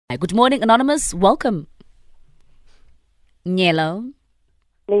Good morning, Anonymous. Welcome. Nyelo.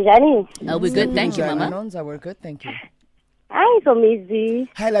 Minjani? We're good, thank you, Mama. Anonza, we're good, thank you. Hi, so Mizzy.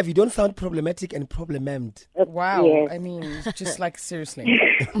 Hi, love. You don't sound problematic and problemmed. Wow, Yes. I mean, just like seriously.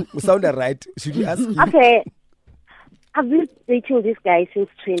 You sound right. Should we ask him? Okay. I've been dating this guy since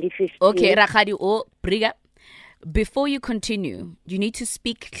 2015. Okay, Rakhadi or Briga. Before you continue, you need to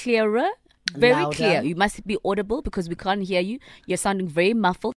speak clearer, very Louder. clear. You must be audible because we can't hear you. You're sounding very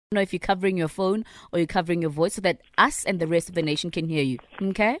muffled. I don't know if you're covering your phone or you're covering your voice so that us and the rest of the nation can hear you.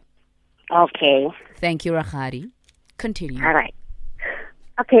 Okay? Okay. Thank you, Rakhadi. Continue. All right.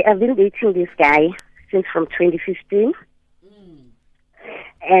 Okay, I've been dating this guy since from 2015.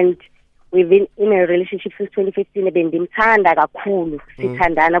 And we've been in a relationship since 2015. Bendimthanda kakhulu.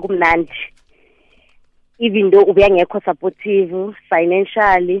 Sithandana kumnandi. Even though ubengekho supportive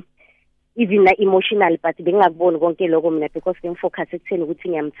financially, even emotionally, but bengakuboni konke lokho mina because ngifocus ekutheni ukuthi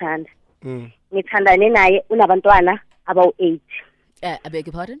ngiyamthanda. Ngithandane naye unabantwana abawu-8. I beg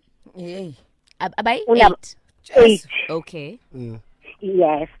your pardon? Yay. About 8. 8. Okay.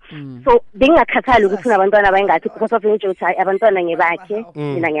 Yes. So bengakhathali ukuthi unabantwana abayingakhi because of ukuthi abantwana ngebakhe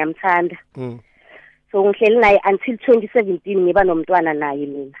mina ngiyamthanda. So ngihleli naye until 2017 ngiba nomntwana naye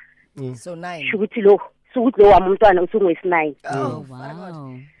mina. So 9. Shukuthi lo wami umntwana usungwesi-9. Oh,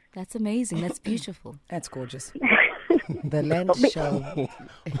 wow. That's amazing. That's beautiful. That's gorgeous. The land shall.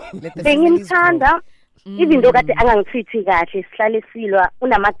 Let the families Bengimthanda even though kade angangitreat kahle sihlale silwa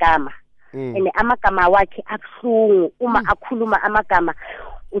unamagama. And amagama wakhe abuhlungu uma akhuluma amagama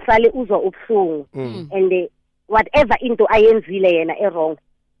usale uzwa ubuhlungu and whatever into ayenzile yena wrong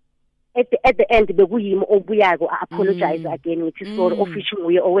at the end bekuyimi obuyako apologize again ngithi sorry official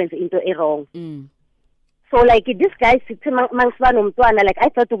nguye owenze into wrong. So like this guy sithi mangisiba nomntwana like I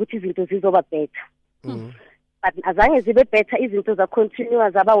thought ukuthi izinto zizoba better. But azange zibe better izinto za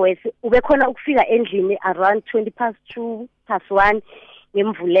continue zaba worse. Ubekhona ukufika endlini around 2:20 past 1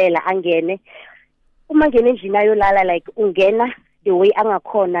 ngemvulela angene. Uma ngene endlini ayolala like ungena the way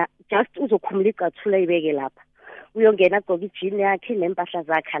angakhona just uzokhumula icathula ibeke lapha. Uyongena agqoka ijini yakhe nempahla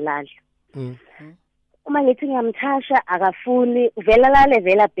zakhe alala. Uma ngithi ngiyamthasha akafuni uvela lale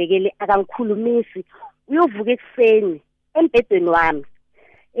vela bhekele akangikhulumisi. Uyovuka ekuseni embhedweni wami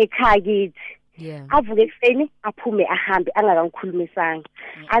ekhaya kithi. Yeah. Avuke ekuseni aphume ahambe angakangikhulumisanga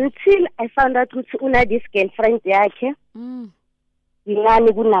until I found out ukuthi una this girlfriend yakhe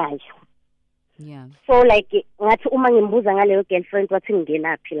ingani kunayo. Yeah. So like ngathi uma ngimbuza ngaleyo girlfriend wathi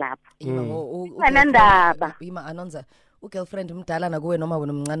ngingenaphi lapho. Anandaba. Ima Anonza, girlfriend umdala nakuwe noma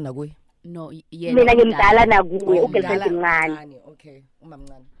wena umncane nakuwe? No, yeah. Mina ngimdala nakuwe ugirlfriend mncane. Okay,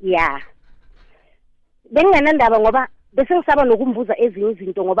 umamncane. Yeah. Benginganandaba ngoba bese ngisaba nokumbuza ezinye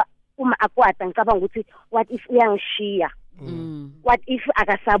izinto ngoba uma akwata ngicabanga ukuthi what if uyangishiya? What if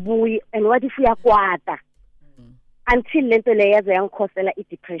akasabuyi and what if uyakwata? Until lento le yaze yangikhosela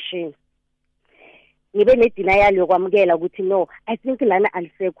i-depression. Ngibe ne-denial yokwamukela ukuthi no, I think lana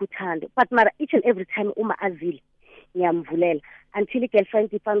alisekho uthando. But mara each and every time uma azile ngiyamvulela until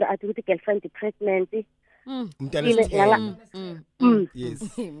i-girlfriend found out ukuthi i-girlfriend pregnant. Yes.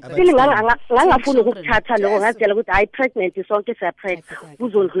 Sile ngangafuni ukuthatha lokho ngazitshela ukuthi hayi pregnant sonke siyapregnant.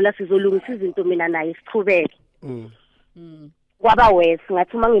 Kuzondlula sizolungisa izinto mina naye siqhubeke. Kwaba worse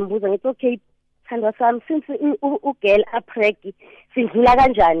ngathi uma ngimbuza ngithi okay thandwa sami since ugirl apreg sidlula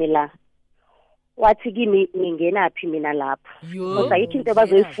kanjani la wathi kimi ngingenaphi mina lapho ngoba ayikho into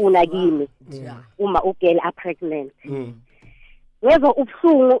bazoyifuna kimi uma ugirl apregnant. Ngezwe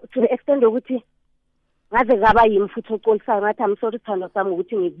ubuhlungu to the extent ukuthi ngaze ngaba yimfutho oqolisayo ngathi I'm sorry thandwa sami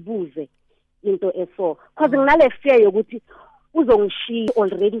ukuthi ngikubuze into eso because nginale fear yokuthi uzongishiya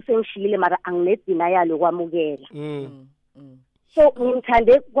already sengishiyile mara anginedenial yokwamukela. So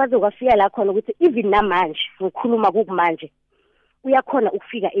ngimthande kwaze kwafika la khona ukuthi even namanje ngikhuluma kukumanje uyakhona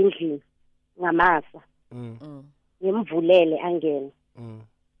ukufika endlini ngamasa ngimvulele angene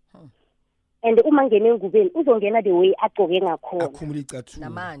and uma ngene engubeni uzongena the way agcoke ngakhona Akhumula icathula.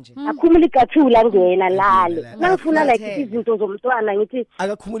 Namanje. akhumula icathula ngena lale ngifuna like izinto zomntwana ngithi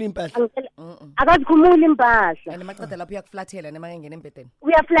Akakhumula impahla. akazikhumula impahla And maqeda lapho uyakuflathela nema ngene embedeni.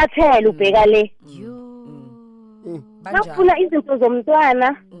 uyaflathela ubheka le Banjani? ngifuna izinto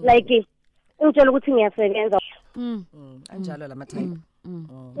zomntwana like ungitshela ukuthi ngiyasebenza Anjalo lama type.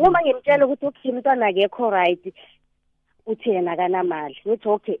 ngoba ngimtshela ukuthi okay umntwana akekho right uthi yena kanamali ngithi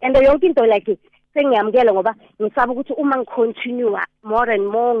okay and yonke into like sengiyamukela ngoba ngisaba ukuthi uma ngicontinue more and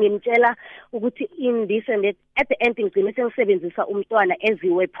more ngimtshela ukuthi in this and that at the end ngigcine sengisebenzisa umntwana as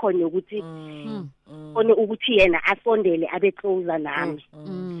iweapon yokuthi one ukuthi yena asondele abe closer nami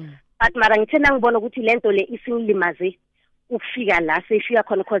but mara ngithena ngibona ukuthi lento le isingilimaze ukufika la sefika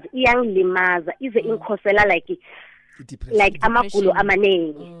khona because iyangilimaza ize inkhosela like Depression. amagulo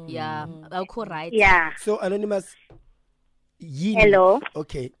amaningi. Yeah, awukho right. Yeah. So Anonymous, yini? Hello.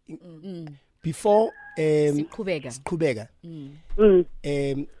 Okay. Before Siqhubeka.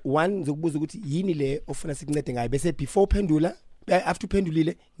 one ngizokubuza ukuthi yini le ofuna sikuncede ngayo bese before pendula after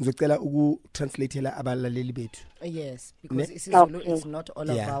pendulile ngizocela ukutranslateela abalaleli bethu. Yes, because isiZulu is not all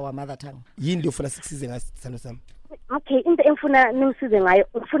of Yeah. our mother tongue. Yini ofuna sikusize ngayo sithando sami? Okay, into engifuna nimsize ngayo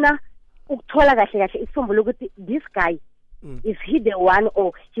ufuna ukuthola kahle isisombululo ukuthi this guy is he the one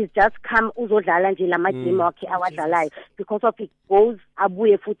or he's just come uzodlala nje lamagame wakhe awadlalayo because of it goes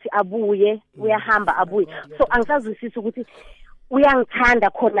abuye futhi abuye uyahamba abuye so angikazwisisi ukuthi uyangithanda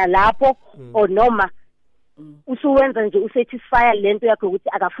khona lapho or noma usuwenza nje usatisfy lento yakhe ukuthi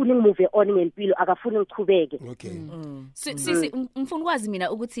akafuni ngimove on ngempilo akafuni ngichubeke. Okay. Sisi ngifuna ukwazi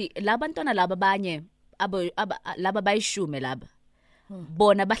mina ukuthi labantwana laba abanye laba bayishume laba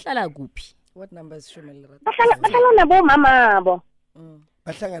bona bahlala kuphi? What number is Shumel? Bahlala nabo mama abo.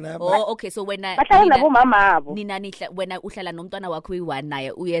 Bahlangana nabo. Oh, okay, so bahlala nabo mama abo. Nina wena uhlala nomntwana wakho uyi1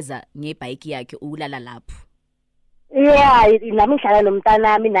 naye uyeza ngebike yakhe ulala lapho. Yeah, nami ngihlala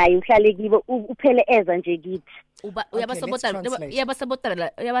nomntanami naye uhlale kibo uphele eza nje kithi. Uyabasabota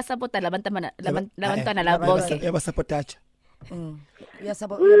labantwana la bonke. Yabasabotacha.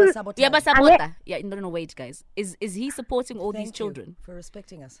 Uyabasabota. Yeah, no, wait guys. Is he supporting all these children for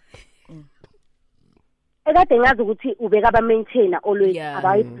respecting us? Ekade ngazi ukuthi ubeka ba maintainer always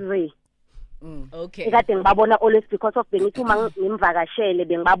about 3. Okay. Ekade ngibabona always because of bengithi uma ngimvakashele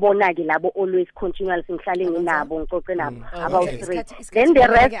bengibabona ke labo always continually singihlale nginabo ngicoce nabo about 3. Then the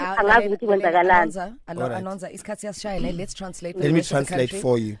rest angazi ukuthi kwenzakalani. Anonza isikhathi siyashaya. Let's translate. Let me translate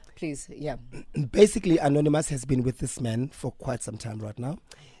for you. Please, yeah. Basically, Anonymous has been with this man for quite some time right now.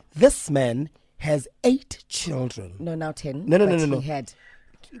 This man has 8 children. No, now 10. No. He had.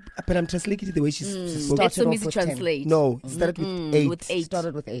 But I'm translating it the way she's spoken. Let's translate. No, it started with 8. With 8.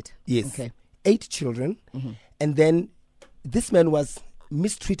 Started with 8. Yes. Okay. 8 children. And then this man was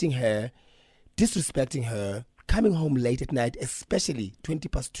mistreating her, disrespecting her, coming home late at night, especially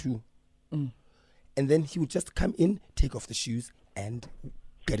 2:20. And then he would just come in, take off the shoes, and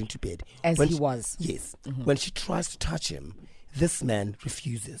get into bed. As when he was. Yes. When she tries to touch him, this man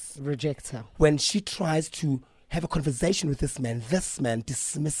refuses. Rejects her. When she tries to have a conversation with this man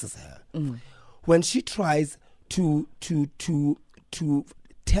dismisses her. When she tries to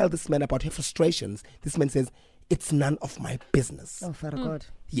tell this man about her frustrations, this man says, it's none of my business. Oh, for God.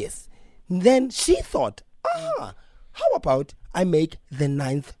 Yes. Then she thought, how about I make the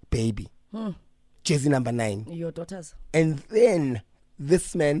 9th baby? Jersey number 9. Your daughters. And then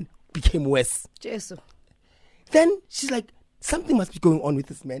this man became worse. Jesus. Then she's like, something must be going on with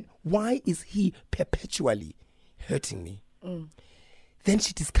this man. Why is he perpetually hurting me? Then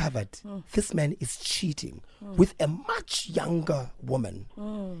she discovered this man is cheating with a much younger woman.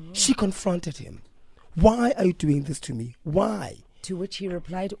 She confronted him. Why are you doing this to me? Why? To which he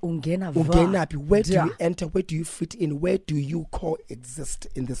replied, Ungena where do you enter? Where do you fit in? Where do you coexist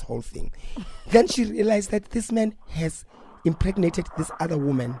in this whole thing? Then she realized that this man has impregnated this other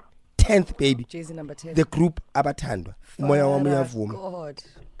woman. 10th baby. Jersey number 10. The group Abathandwa Moya wa Muyavuma God.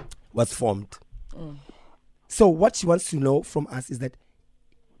 was formed. So what she wants to know from us is that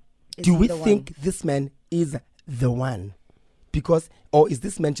do we think this man is the one? Because, or is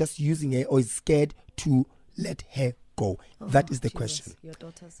this man just using her or is scared to let her go? That is the question. Your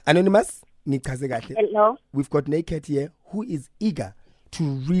daughters. Anonymous, Hello. we've got Naked here who is eager to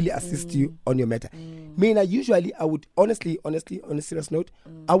really assist you on your matter. Usually I would honestly, on a serious note,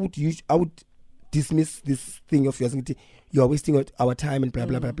 I would dismiss this thing of yours. You are wasting our time and blah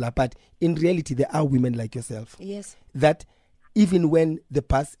blah blah blah. But in reality, there are women like yourself. Yes. That even when the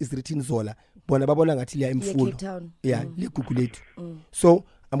bus is written Zola, bona babona ngathi liya emfulo. Cape Town. Yeah, ligugulethu. So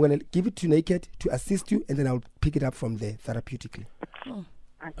I'm going to give it to Naked to assist you, and then I'll pick it up from there therapeutically.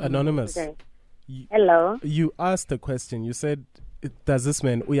 Anonymous. Okay. Hello. You asked a question. You said, does this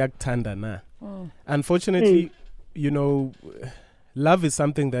man uyakuthanda na? Unfortunately, love is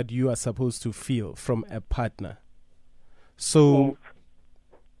something that you are supposed to feel from a partner. So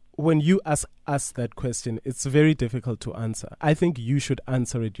when you ask us that question, it's very difficult to answer. I think you should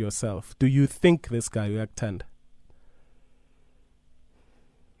answer it yourself. Do you think this guy uyakuthanda?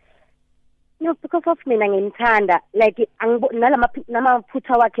 No, because of mina ngimthanda, like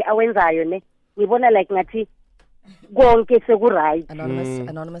namaphutha wakhe awenzayo ne ngibona like ngathi konke sekuright.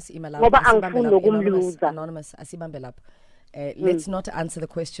 Anonymous email ngoba angifuni nokumluza. Anonymous asibambe lapha. Let's not answer the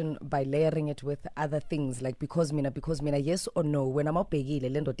question by layering it with other things like because mina, yes or no. When I'm ubhekile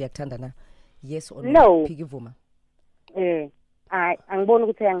le ndoda yakuthanda na, yes or no. No. Phikivuma. angiboni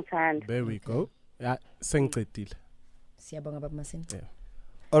ukuthi uyangithanda. There we go. Yeah, sengicedile. Siyabonga baba Masini. Yeah.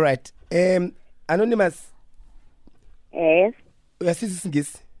 All right. Anonymous. Yes. Uyasizwa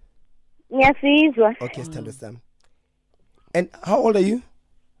isingisi? Ngiyasizwa. Okay, sithando sami. And how old are you?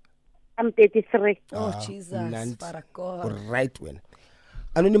 I'm 33. Oh Jesus, mnandi. para God. Right when.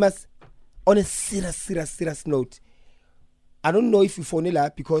 Anonymous, on a serious note, I don't know if you phone la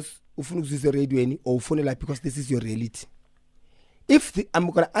because ufuna ukuzizwa radio or phone la because this is your reality. I'm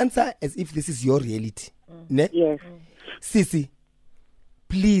going to answer as if this is your reality. Ne? Yes. Sisi,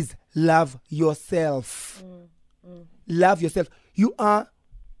 please love yourself. Love yourself. You're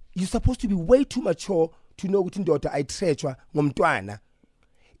supposed to be way too mature to know ukuthi indoda ayithreshwa ngomntwana.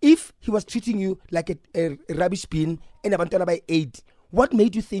 If he was treating you like a rubbish bin and abantwana by 8, what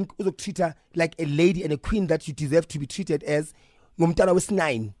made you think uzokutreat her like a lady and a queen that you deserve to be treated as ngomntwana was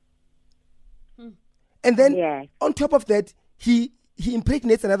 9? And then on top of that, he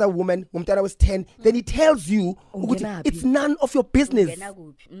impregnates another woman ngomntwana was 10. Then he tells you ukuthi it's none of your business.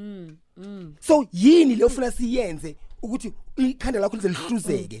 So yini le ufuna siyenze ukuthi ikhanda lakho lize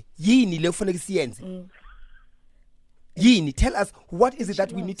lihluzeke? Yini le ufuna siyenze? Yini, tell us what is it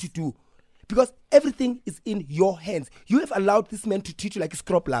that we need to do, because everything is in your hands. You have allowed this man to treat you like a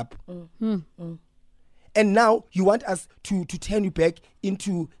scrub lab, and now you want us to turn you back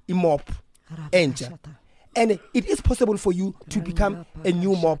into a mop, Angel. And it is possible for you to become a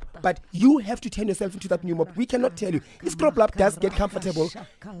new mop, but you have to turn yourself into that new mop. We cannot tell you. This scrub lab does get comfortable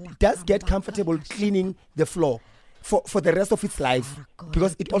cleaning the floor for the rest of its life,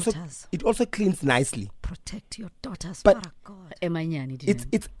 because it also cleans nicely. Protect your daughters, but Emanyani,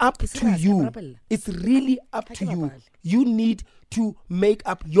 it's up to you. It's really up to you. You need to make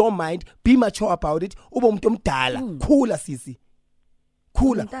up your mind, be mature about it. Cooler, sisi.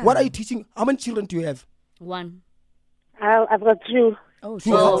 Cooler. What are you teaching? How many children do you have? 1. I've got 2. Oh,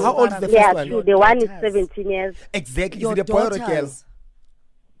 two. How old is the first one? 2. The one is 17 years. Exactly. Your is it a boy or a girl?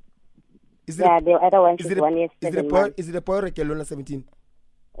 daughters. The other one is 1 year. Is it a boy or a girl under 17?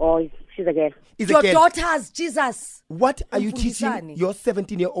 Oh, she's a girl. Your daughters, Jesus. What are you teaching your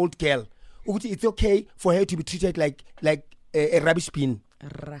 17-year-old girl? It's okay for her to be treated like a rubbish bin.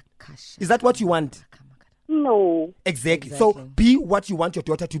 Is that what you want? No. Exactly. So be what you want your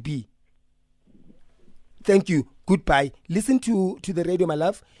daughter to be. Thank you. Goodbye. Listen to the radio, my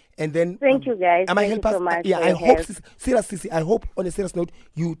love. And then thank you guys. Am I help us? So much I hope seriously. I hope on a serious note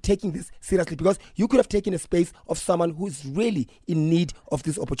you taking this seriously, because you could have taken a space of someone who is really in need of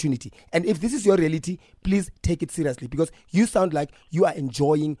this opportunity. And if this is your reality, please take it seriously, because you sound like you are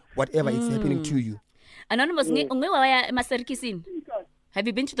enjoying whatever is happening to you. Anonymous, have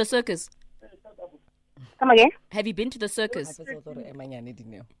you been to the circus? Come again? Have you been to the circus?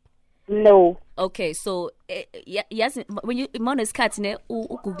 No. Okay, so yes, when you monesikhathi ne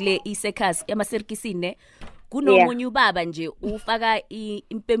uGoogle isekhasi yamasirkisini ne kunomunye ubaba nje ufaka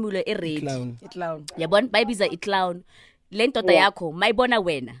impemulo ered. Iclown. Yabona bayibiza iclown. Le ndoda yakho mayibona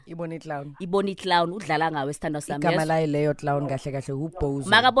wena. Ibona iclown. Ibona iclown udlala ngawe sithando sami. Igama layo leyo clown kahle kahle uBozo.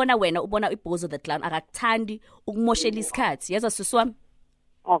 Makabona wena ubona iBozo the clown akakuthandi ukumoshela isikhathi. Yaza sisi wami.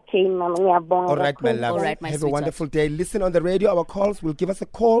 Okay, mama, ngiyabonga. All right, my love. All right, my Have sweetheart. a wonderful day. Listen on the radio. Our calls will give us a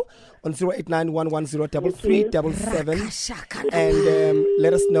call on 089-110-3377 and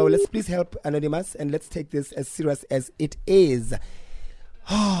let us know. Let's please help Anonymous, and let's take this as serious as it is.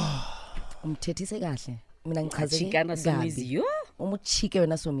 Umthethise kahle. Mina ngichaze Chikana Somizi yo. Umuchike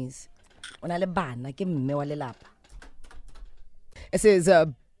wena Somizi. Unale bana ke mme wale lapha. It says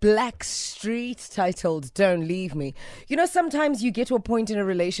Black Street, titled Don't Leave Me. You know, sometimes you get to a point in a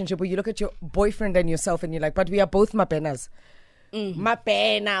relationship where you look at your boyfriend and yourself and you're like, but we are both mapenas.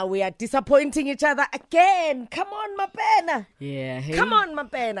 Mapena, we are disappointing each other again. Come on, Mapena. Yeah. Hey. Come on,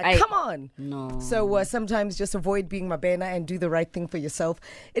 Mapena. Come on. No. So sometimes just avoid being Mapena and do the right thing for yourself.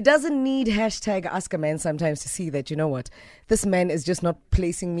 It doesn't need hashtag ask a man sometimes to see that, you know what, this man is just not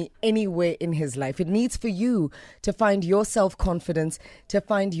placing me anywhere in his life. It needs for you to find your self-confidence, to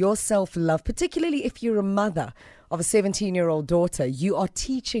find your self-love, particularly if you're a mother of a 17-year-old daughter. You are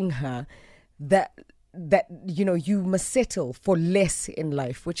teaching her that you know you must settle for less in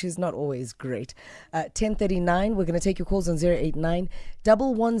life, which is not always great. 10:39, we're going to take your calls on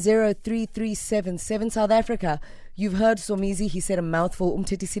 089-110-3377. South Africa, you've heard Somizi, he said a mouthful.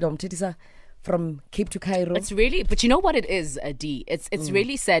 Umthetisa from Cape to Cairo. It's really, but you know what it is, D? It's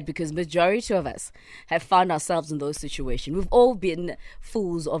really sad, because majority of us have found ourselves in those situations. We've all been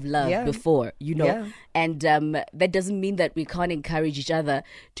fools of love before, you know, and that doesn't mean that we can't encourage each other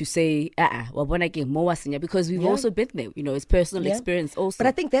to say, because we've also been there. You know, it's personal experience also. But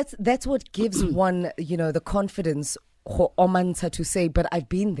I think that's what gives one, you know, the confidence omansa to say, but I've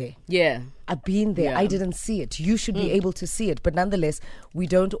been there. Yeah. I've been there. Yeah. I didn't see it. You should be able to see it. But nonetheless, we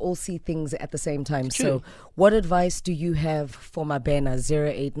don't all see things at the same time. True. So what advice do you have for Mabena?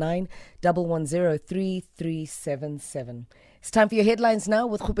 089 110 3377. It's time for your headlines now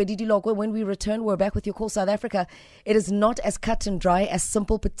with Khupedidi Lokwe. When we return, we're back with your call, South Africa. It is not as cut and dry, as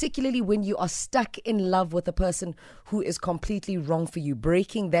simple, particularly when you are stuck in love with a person who is completely wrong for you.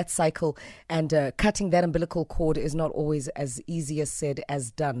 Breaking that cycle and cutting that umbilical cord is not always as easy as said as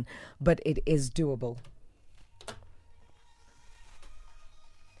done, but it is doable.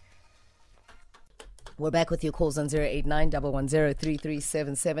 We're back with your calls on 089 110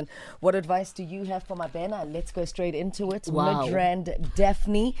 3377. What advice do you have for Mabena? Let's go straight into it. Wow. Midrand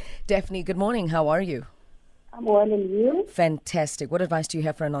Daphne. Daphne, good morning. How are you? I'm well, and you? Fantastic. What advice do you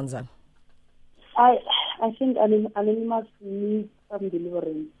have for Anonza? I think Anonymous needs some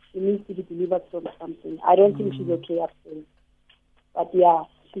deliverance. She needs to be delivered from something. I don't think she's okay upstairs. But yeah,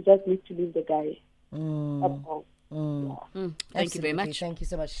 she just needs to leave the guy. That's all. Yeah. Thank you very much. Thank you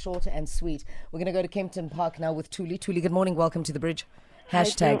so much. Short and sweet. We're going to go to Kempton Park now with Tuli. Tuli, good morning. Welcome to the bridge.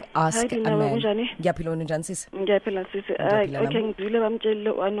 Hashtag Ask a Man. Ngiyaphila unjani sis? Ngiyaphila sisi. Okay, ngizwile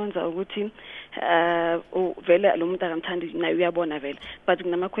bamtshela uAnonza ukuthi vele lo muntu akamthandi naye uyabona vele. But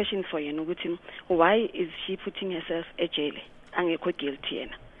nginama questions for yena ukuthi why is she putting herself ejele? Angekho guilty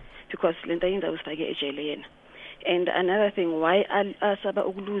yena. Because lento yenza usifake ejele yena. And another thing, why asaba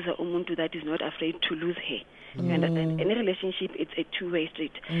ukuluza umuntu that is not afraid to lose her? You understand? In a relationship, it's a two-way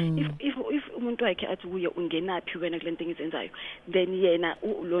street. If umuntu wakhe athi kuye ungenaphi wena kule nto engizenzayo, then yena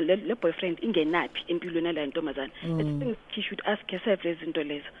le boyfriend ingenaphi empilweni yale ntombazana. I think he should ask herself lezi zinto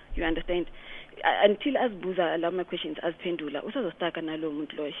lezo. You understand? Until asibuza lama questions aziphendula, usazostaka nalo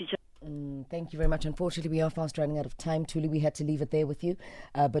muntu lo. Thank you very much. Unfortunately, we are fast running out of time. Tuli, we had to leave it there with you.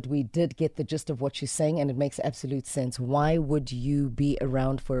 But we did get the gist of what she's saying, and it makes absolute sense. Why would you be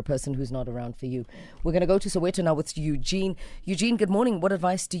around for a person who's not around for you? We're going to go to Soweto now with Eugene. Eugene, good morning. What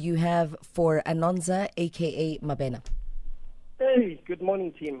advice do you have for Anonza, a.k.a. Mabena? Hey, good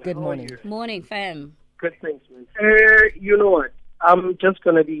morning, team. Good morning. Morning, fam. Good, thanks, man. You know what? I'm just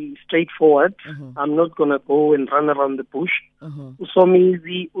going to be straightforward. I'm not going to go and run around the bush.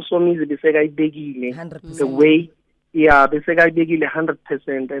 Usomizi beseka ibegile. 100%. The way, yeah, beseka ibegile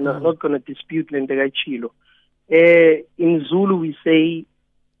 100%, and I'm not going to dispute lento kachilo. In Zulu we say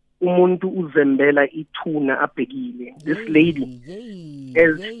umuntu uzembela ithuna abhekile. This lady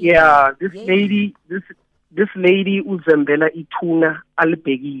this lady uzembela ithuna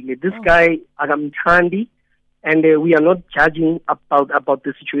alibhekile. This guy akamthandi. And we are not judging about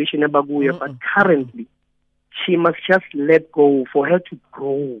the situation abakuyo, but currently she must just let go for her to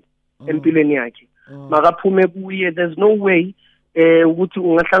grow empilweni yakhe. Makaphume kuye. There's no way ukuthi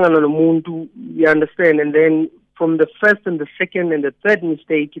ungahlangana nomuntu, you understand, and then from the first and the second and the third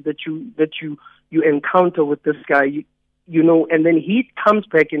mistake that you encounter with this guy, you know, and then he comes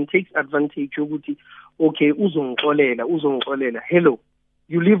back and takes advantage ukuthi okay uzongixolela. Hello,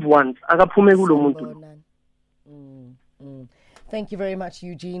 you live once. Akaphume kulo muntu. Thank you very much,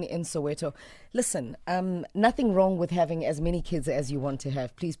 Eugene in Soweto. Listen, nothing wrong with having as many kids as you want to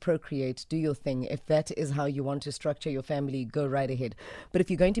have. Please procreate, do your thing. If that is how you want to structure your family, go right ahead. But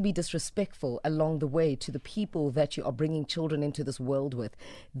if you're going to be disrespectful along the way to the people that you are bringing children into this world with,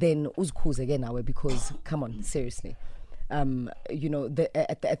 then uzkuze again, because come on, seriously. You know,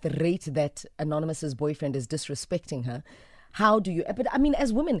 at the rate that Anonymous's boyfriend is disrespecting her, how do you... But I mean,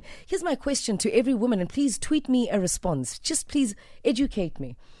 as women, here's my question to every woman, and please tweet me a response. Just please educate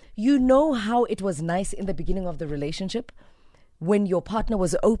me. You know how it was nice in the beginning of the relationship? When your partner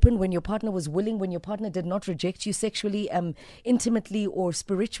was open, when your partner was willing, when your partner did not reject you sexually, intimately or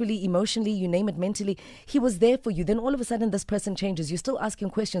spiritually, emotionally, you name it, mentally, he was there for you. Then all of a sudden this person changes. You're still asking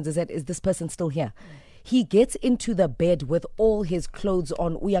questions. Is this person still here? He gets into the bed with all his clothes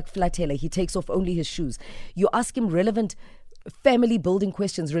on. Uyak flatele. He takes off only his shoes. You ask him relevant family building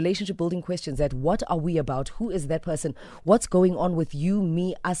questions, relationship building questions, that what are we about? Who is that person? What's going on with you,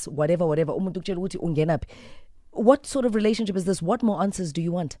 me, us, whatever. What sort of relationship is this? What more answers do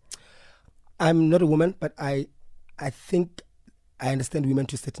you want? I'm not a woman, but I think I understand women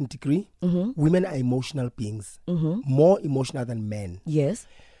to a certain degree. Women are emotional beings, more emotional than men. Yes.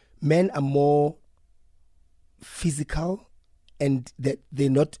 Men are more physical, and they're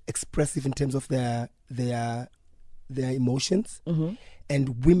not expressive in terms of their emotions,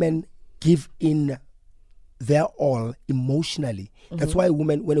 and women give in their all emotionally. That's why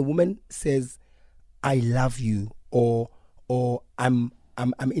when a woman says I love you or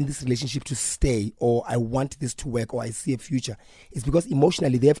I'm in this relationship to stay, or I want this to work, or I see a future. It's because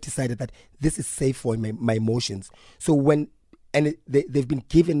emotionally they have decided that this is safe for my emotions. So they've been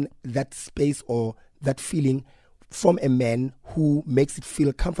given that space or that feeling from a man who makes it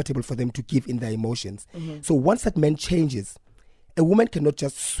feel comfortable for them to give in their emotions. So once that man changes, a woman cannot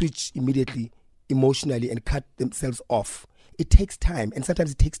just switch immediately emotionally and cut themselves off. It takes time, and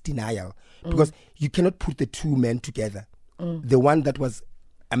sometimes it takes denial, because you cannot put the two men together. The one that was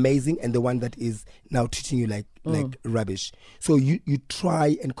amazing and the one that is now treating you like rubbish. So you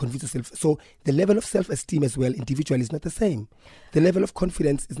try and convince yourself. So the level of self-esteem as well individually is not the same. The level of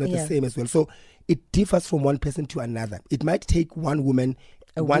confidence is not the same as well. So it differs from one person to another. It might take one woman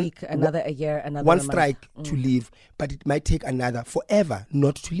a week, another a year, another one a month. strike to leave, but it might take another forever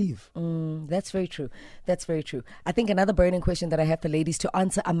not to leave. That's very true. That's very true. I think another burning question that I have for ladies to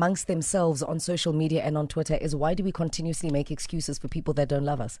answer amongst themselves on social media and on Twitter is, why do we continuously make excuses for people that don't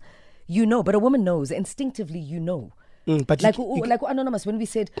love us? You know, but a woman knows instinctively. You know. But like Anonymous, when we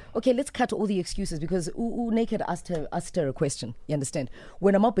said, okay, let's cut all the excuses, because Naked asked her a question. You understand?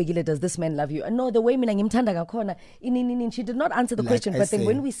 When Amapegile, does this man love you? And no, the way she did not answer the question. But then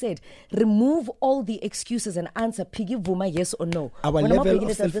when we said, remove all the excuses and answer, Piggy Vuma, yes or no. When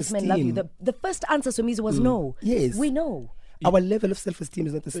Amapegile, does this man love you? The first answer, Somizi, was no. Yes. We know. Our level of self-esteem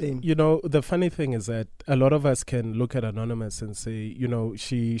is not the same. You know, the funny thing is that a lot of us can look at Anonymous and say, you know,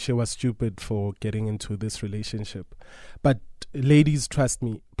 she was stupid for getting into this relationship. But ladies, trust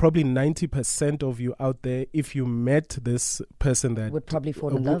me, probably 90% of you out there, if you met this person that would probably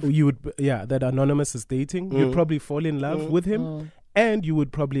fall in love, that Anonymous is dating, you'd probably fall in love with him, and you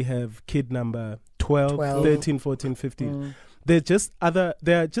would probably have kid number 12. 13, 14, 15. There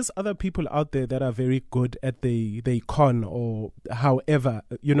are just other people out there that are very good at the con, or however,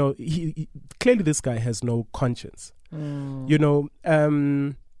 you know, he clearly this guy has no conscience. You know,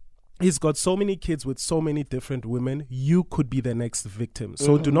 he's got so many kids with so many different women. You could be the next victim.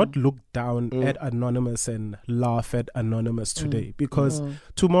 So do not look down at Anonymous and laugh at Anonymous today, because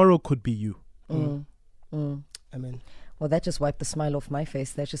tomorrow could be you. Amen. Well, that just wiped the smile off my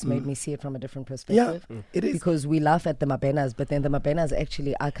face. That just made me see it from a different perspective. Yeah, it is. Because we laugh at the Mabenas, but then the Mabenas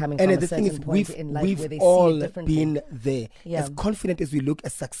actually are coming from a certain point in life where they all see it differently. been there. As confident as we look,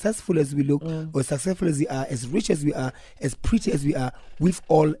 as successful as we look, or successful as we are, as rich as we are, as pretty as we are, we've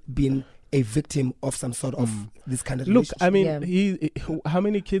all been a victim of some sort of this kind of relationship. Look, I mean, he how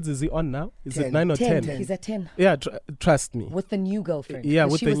many kids is he on now? Is 10. it 9 or 10? He's at 10. Yeah, trust me. With the new girlfriend. Yeah,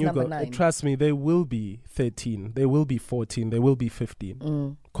 with the new girl. 9. Trust me, they will be 13. They will be 14. They will be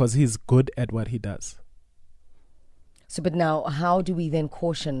 15. Because he's good at what he does. So, but now, how do we then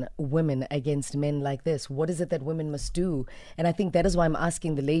caution women against men like this? What is it that women must do? And I think that is why I'm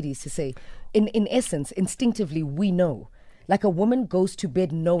asking the ladies to say, in essence, instinctively, we know. Like a woman goes to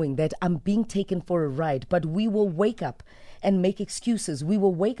bed knowing that I'm being taken for a ride, but we will wake up and make excuses. We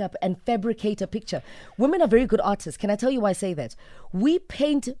will wake up and fabricate a picture. Women are very good artists. Can I tell you why I say that? We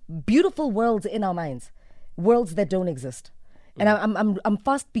paint beautiful worlds in our minds, worlds that don't exist. And I'm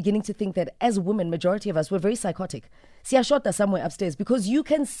fast beginning to think that as women, majority of us, we're very psychotic. See, I shot that somewhere upstairs, because you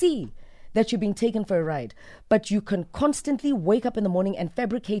can see that you're being taken for a ride, but you can constantly wake up in the morning and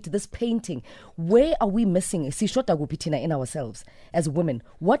fabricate this painting. Where are we missing in ourselves as women?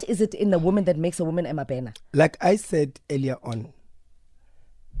 What is it in the woman that makes a woman a Mabena? Like I said earlier on,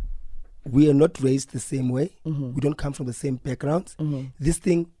 we are not raised the same way. We don't come from the same backgrounds. This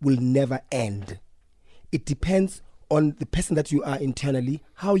thing will never end. It depends on the person that you are internally,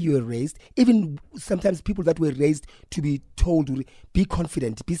 how you were raised. Even sometimes people that were raised to be told, be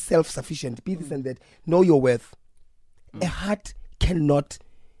confident, be self-sufficient, be this and that, know your worth. A heart cannot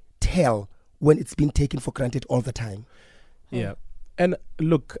tell when it's been taken for granted all the time. Yeah. And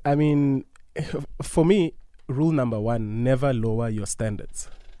look, I mean, for me, rule number 1, never lower your standards.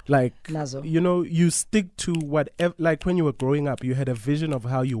 Like, you know, you stick to whatever, like when you were growing up, you had a vision of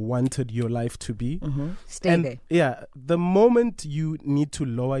how you wanted your life to be. Stay there. Yeah, the moment you need to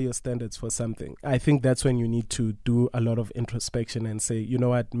lower your standards for something, I think that's when you need to do a lot of introspection and say, you know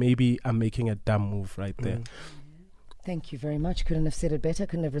what, maybe I'm making a dumb move right there. Thank you very much. Couldn't have said it better,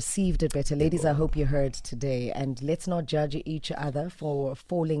 couldn't have received it better. Ladies, I hope you heard today. And let's not judge each other for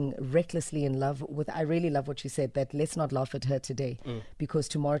falling recklessly in love with. I really love what you said, that let's not laugh at her today, because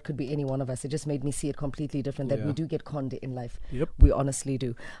tomorrow it could be any one of us. It just made me see it completely different, that we do get conned in life. We honestly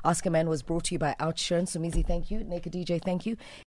do. Ask a Man was brought to you by Outsurance. Sumizi, thank you. Naked DJ, thank you.